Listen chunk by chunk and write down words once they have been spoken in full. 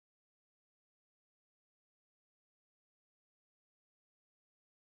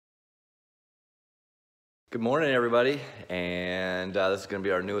Good morning, everybody, and this is going to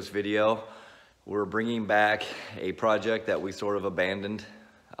be our newest video. We're bringing back a project that we sort of abandoned.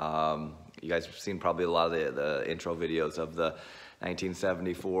 You guys have seen probably a lot of the intro videos of the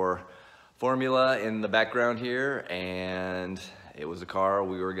 1974 Formula in the background here, and it was a car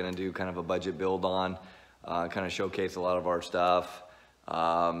we were going to do kind of a budget build on, kind of showcase a lot of our stuff,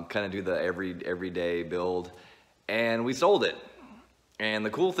 kind of do the everyday build, and we sold it. And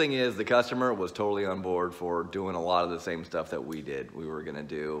the cool thing is the customer was totally on board for doing a lot of the same stuff that we were gonna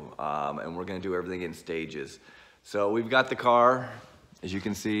do, and we're gonna do everything in stages. So we've got the car, as you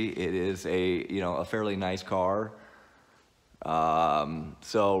can see, it is a fairly nice car.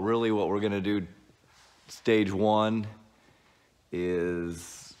 So really what we're gonna do, stage one,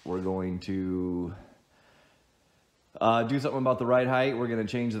 is we're going to do something about the ride height. We're gonna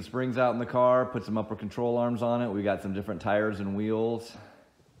change the springs out in the car, put some upper control arms on it. We got some different tires and wheels.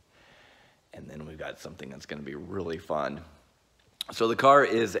 And then we've got something that's gonna be really fun. So the car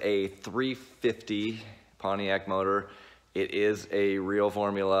is a 350 Pontiac motor. It is a real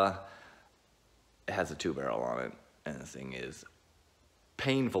Formula. It has a 2-barrel on it, and this thing is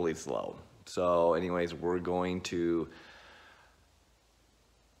painfully slow. So anyways, we're going to,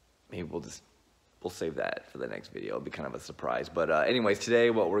 maybe we'll save that for the next video. It'll be kind of a surprise. But anyways, today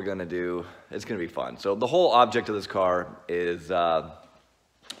what we're gonna do, it's gonna be fun. So the whole object of this car is,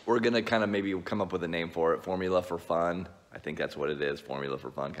 we're gonna kind of maybe come up with a name for it, Formula for Fun. I think that's what it is, Formula for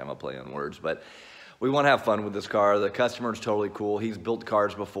Fun, kind of a play on words. But we wanna have fun with this car. The customer's totally cool. He's built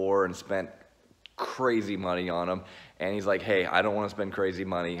cars before and spent crazy money on them. And he's like, hey, I don't wanna spend crazy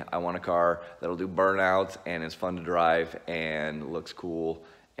money. I want a car that'll do burnouts and is fun to drive and looks cool,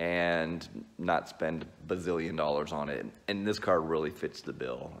 and not spend bazillion dollars on it. And this car really fits the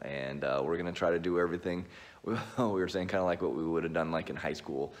bill. And we're gonna try to do everything. We were saying kind of like what we would have done like in high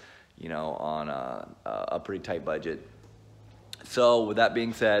school, you know, on a pretty tight budget. So with that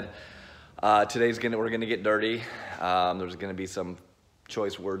being said, we're gonna get dirty. There's gonna be some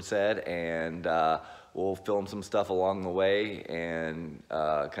choice words said, and we'll film some stuff along the way and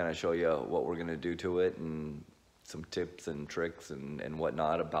kind of show you what we're gonna do to it, and some tips and tricks and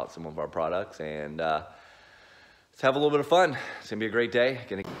whatnot about some of our products, and let's have a little bit of fun. It's gonna be a great day.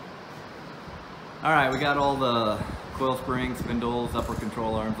 All right, we got all the coil springs, spindles, upper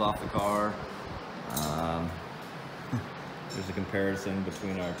control arms off the car. There's a comparison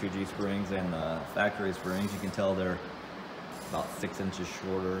between our 2G springs and the factory springs. You can tell they're about 6 inches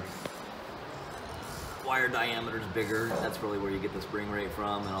shorter. Wire diameter is bigger. That's really where you get the spring rate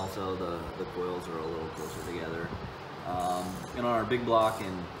from, and also the coils are a little closer together. In our big block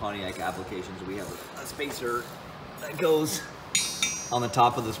and Pontiac applications, we have a spacer that goes on the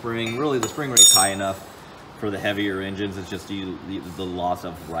top of the spring. Really, the spring rate's high enough for the heavier engines. It's just the loss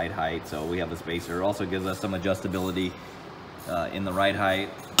of ride height. So we have a spacer. It also gives us some adjustability in the ride height.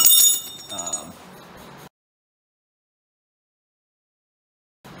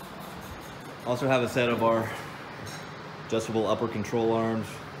 Also have a set of our adjustable upper control arms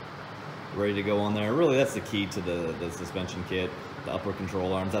ready to go on there. Really, that's the key to the suspension kit, the upper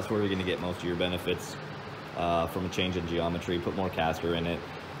control arms. That's where you're gonna get most of your benefits from a change in geometry. Put more caster in it.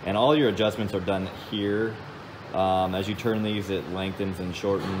 And all your adjustments are done here. As you turn these, it lengthens and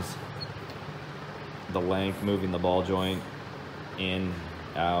shortens the length, moving the ball joint in,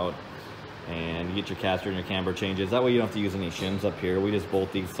 out, and you get your caster and your camber changes. That way you don't have to use any shims up here. We just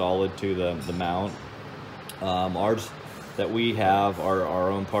bolt these solid to the mount. Ours that we have are our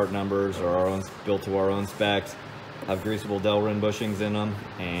own part numbers, or our own, built to our own specs, have greasable Delrin bushings in them,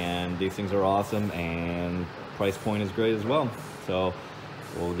 and these things are awesome, and price point is great as well. So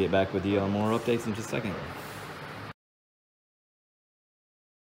we'll get back with you on more updates in just a second.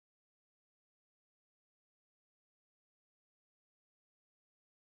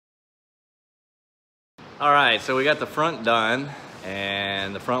 All right, so we got the front done,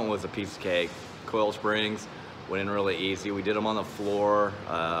 and the front was a piece of cake. Coil springs went in really easy. We did them on the floor,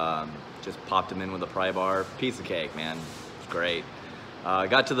 just popped them in with a pry bar. Piece of cake, man, it's great.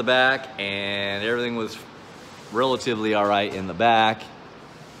 Got to the back, and everything was relatively all right in the back.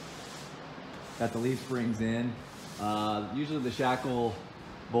 Got the leaf springs in. Usually the shackle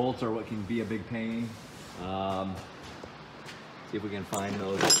bolts are what can be a big pain. See if we can find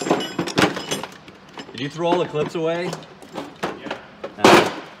those. Did you throw all the clips away?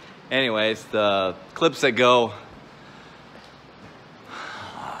 Yeah. Anyways, the clips that go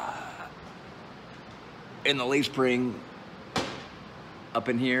in the leaf spring up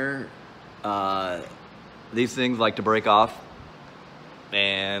in here, these things like to break off,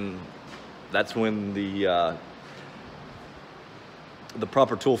 and that's when the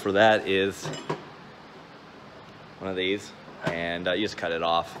proper tool for that is one of these, and you just cut it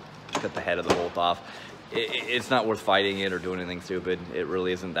off, cut the head of the bolt off. It's not worth fighting it or doing anything stupid. It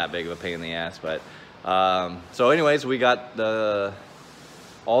really isn't that big of a pain in the ass. But so anyways, we got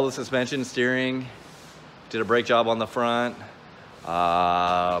all the suspension, steering, did a brake job on the front,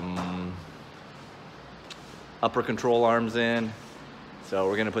 upper control arms in. So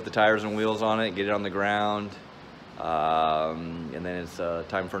we're gonna put the tires and wheels on it, get it on the ground, and then it's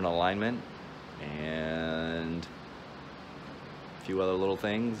time for an alignment and a few other little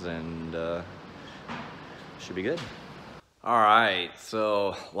things, and should be good. All right,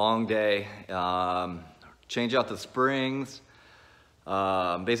 so long day. Change out the springs.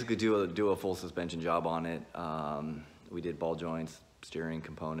 Basically do a full suspension job on it. We did ball joints, steering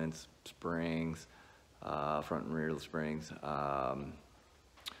components, springs, front and rear of the springs.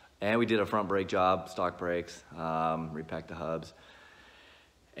 And we did a front brake job, stock brakes, repacked the hubs,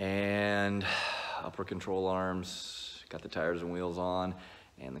 and upper control arms, got the tires and wheels on,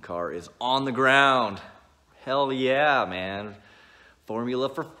 and the car is on the ground. Hell yeah, man. Formula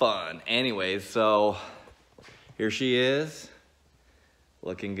for fun. Anyways, so here she is.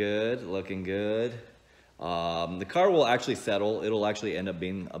 Looking good, looking good. The car will actually settle. It'll actually end up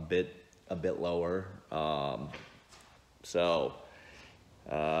being a bit lower. We're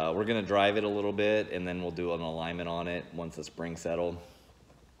gonna drive it a little bit, and then we'll do an alignment on it once the springs settle.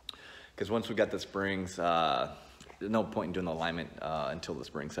 Because once we got the springs, there's no point in doing the alignment until the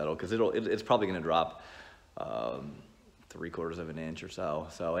springs settle, because it's probably gonna drop 3/4 of an inch or so.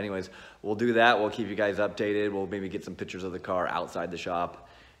 So anyways, we'll do that. We'll keep you guys updated. We'll maybe get some pictures of the car outside the shop,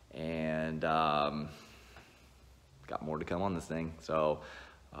 and got more to come on this thing. So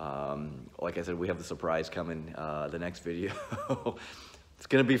like I said, we have the surprise coming the next video. It's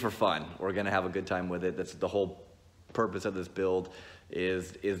gonna be for fun. We're gonna have a good time with it. That's the whole purpose of this build,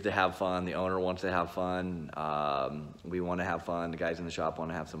 is to have fun. The owner wants to have fun. We want to have fun. The guys in the shop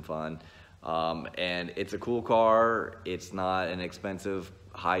want to have some fun. And it's a cool car. It's not an expensive,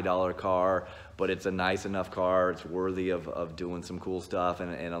 high dollar car, but it's a nice enough car. It's worthy of doing some cool stuff.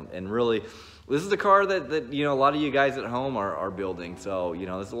 And really, this is a car that you know, a lot of you guys at home are building. So, you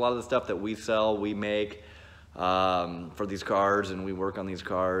know, there's a lot of the stuff that we sell, we make for these cars, and we work on these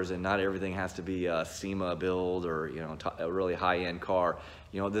cars, and not everything has to be a SEMA build or, you know, a really high-end car.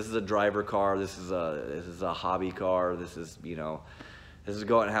 You know, this is a driver car. This is a hobby car. This is, you know, this is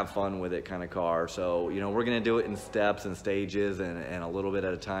go out and have fun with it kind of car. So, you know, we're gonna do it in steps and stages, and a little bit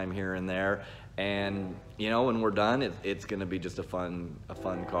at a time here and there. And, you know, when we're done, it's gonna be just a fun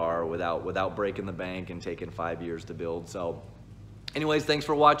car without breaking the bank and taking 5 years to build. So anyways, thanks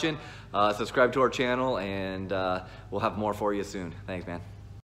for watching. Subscribe to our channel, and we'll have more for you soon. Thanks, man.